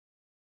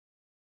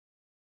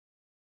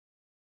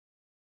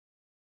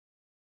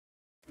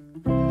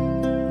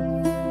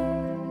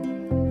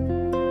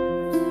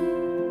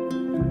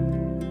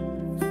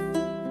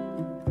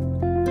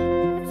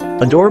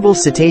Adorable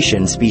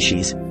cetacean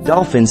species,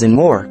 dolphins and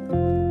more.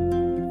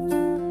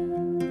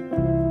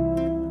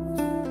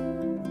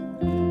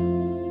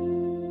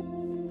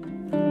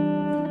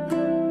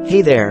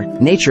 Hey there,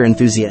 nature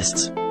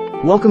enthusiasts!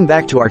 Welcome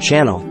back to our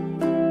channel.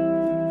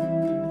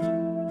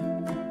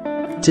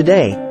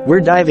 Today,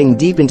 we're diving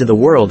deep into the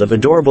world of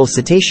adorable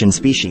cetacean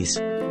species.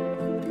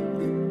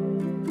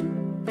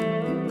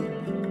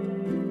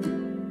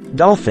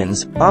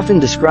 Dolphins, often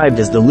described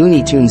as the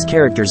Looney Tunes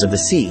characters of the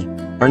sea,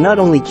 are not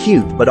only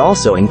cute but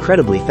also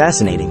incredibly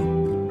fascinating.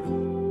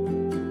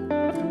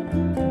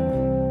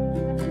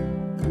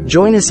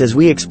 Join us as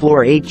we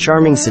explore 8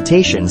 charming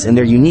cetaceans and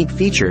their unique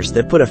features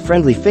that put a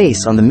friendly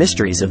face on the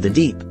mysteries of the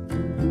deep.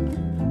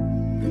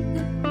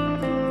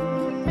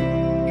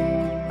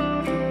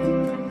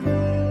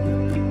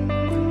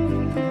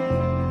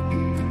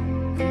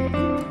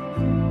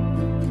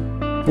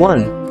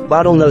 One,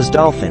 Bottlenose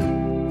Dolphin.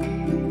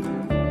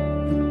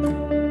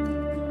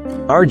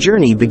 Our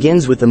journey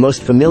begins with the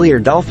most familiar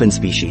dolphin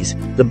species,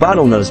 the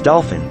bottlenose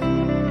dolphin.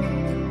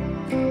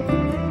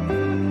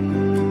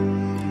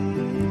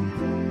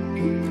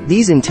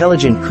 These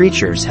intelligent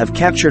creatures have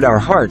captured our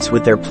hearts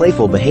with their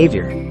playful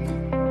behavior.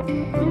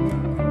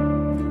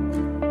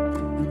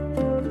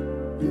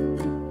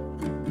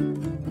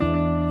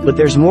 But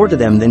there's more to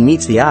them than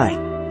meets the eye.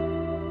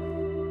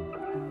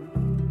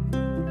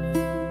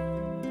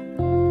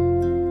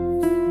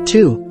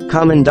 Two,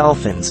 common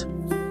dolphins.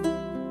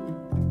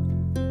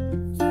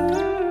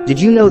 Did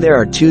you know there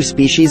are 2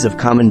 species of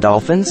common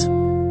dolphins?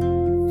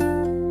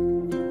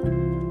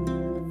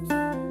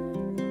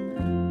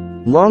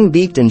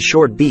 Long-beaked and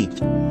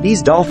short-beaked,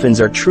 these dolphins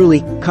are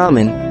truly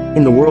common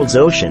in the world's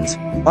oceans,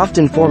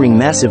 often forming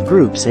massive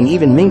groups and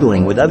even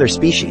mingling with other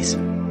species.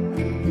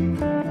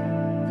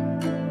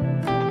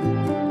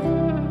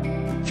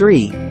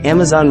 3.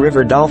 Amazon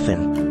River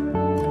Dolphin.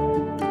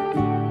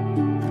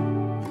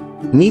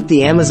 Meet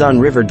the Amazon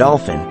River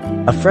Dolphin,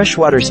 a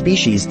freshwater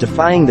species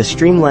defying the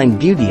streamlined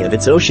beauty of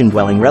its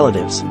ocean-dwelling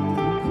relatives.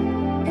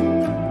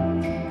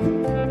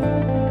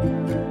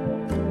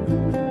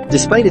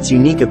 Despite its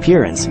unique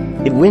appearance,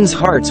 it wins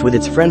hearts with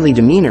its friendly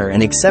demeanor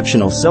and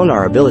exceptional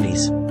sonar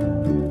abilities.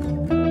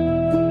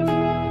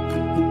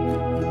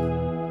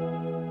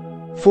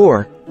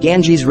 4.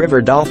 Ganges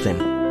River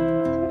Dolphin.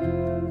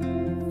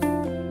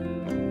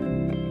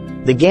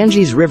 The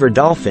Ganges River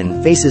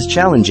Dolphin faces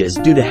challenges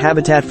due to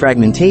habitat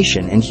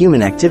fragmentation and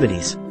human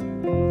activities.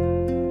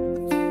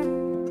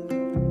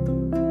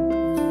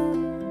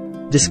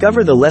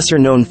 Discover the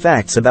lesser-known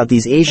facts about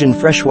these Asian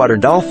freshwater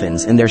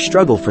dolphins and their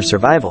struggle for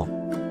survival.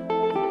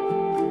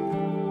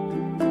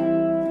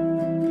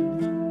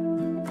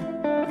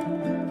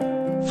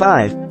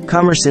 5.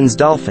 Commersons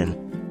Dolphin.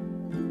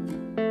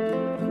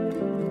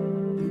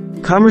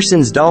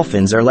 Commersons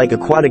dolphins are like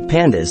aquatic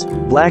pandas,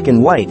 black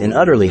and white and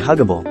utterly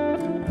huggable.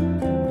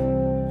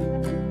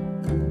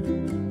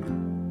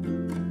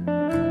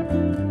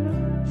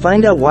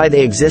 Find out why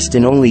they exist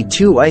in only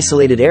 2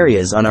 isolated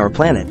areas on our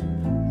planet.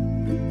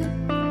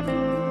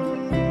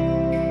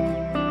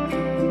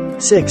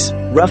 6.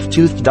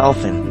 Rough-toothed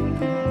dolphin.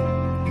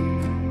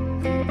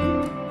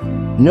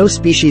 No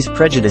species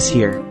prejudice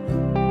here.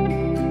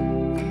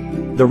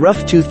 The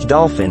rough-toothed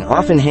dolphin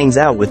often hangs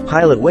out with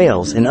pilot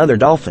whales and other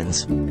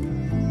dolphins.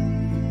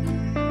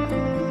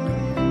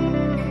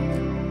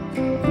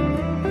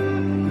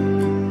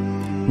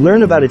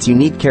 Learn about its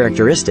unique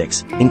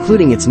characteristics,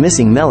 including its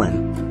missing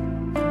melon.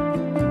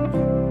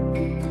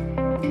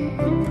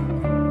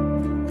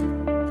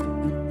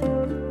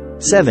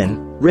 7.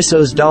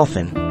 Rissos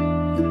Dolphin.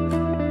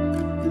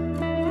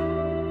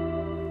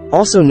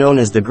 Also known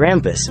as the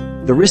Grampus,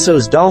 the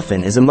Rissos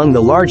dolphin is among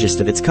the largest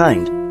of its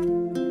kind.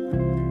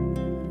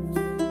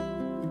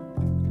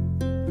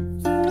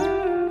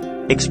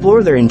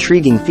 Explore their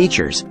intriguing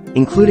features,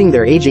 including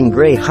their aging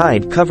gray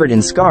hide covered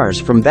in scars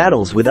from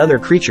battles with other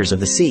creatures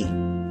of the sea.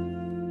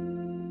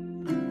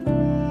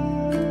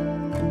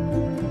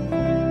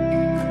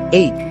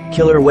 8.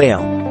 Killer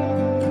whale.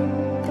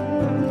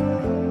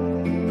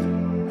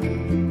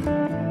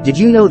 Did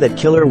you know that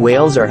killer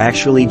whales are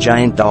actually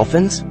giant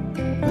dolphins?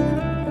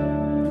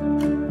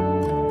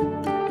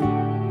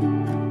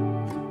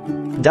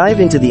 Dive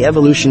into the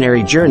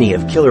evolutionary journey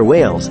of killer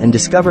whales and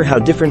discover how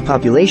different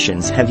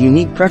populations have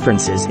unique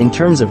preferences in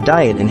terms of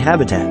diet and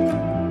habitat.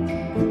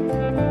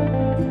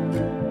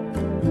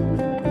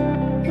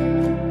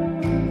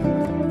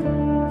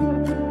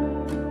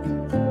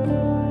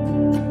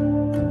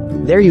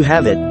 There you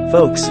have it,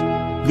 folks.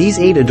 These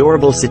 8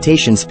 adorable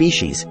cetacean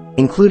species,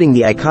 including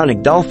the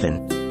iconic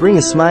dolphin, bring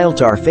a smile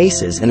to our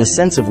faces and a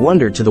sense of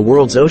wonder to the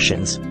world's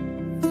oceans.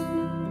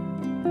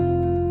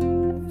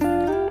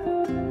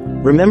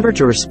 Remember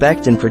to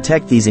respect and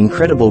protect these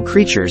incredible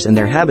creatures and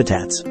their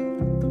habitats.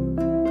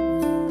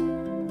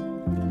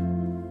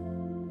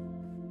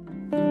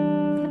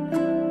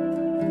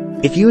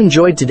 If you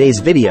enjoyed today's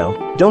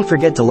video, don't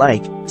forget to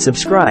like,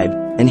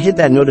 subscribe, and hit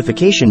that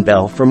notification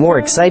bell for more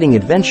exciting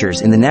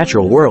adventures in the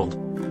natural world.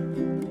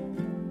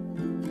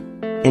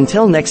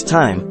 Until next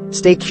time,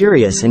 stay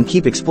curious and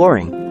keep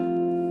exploring.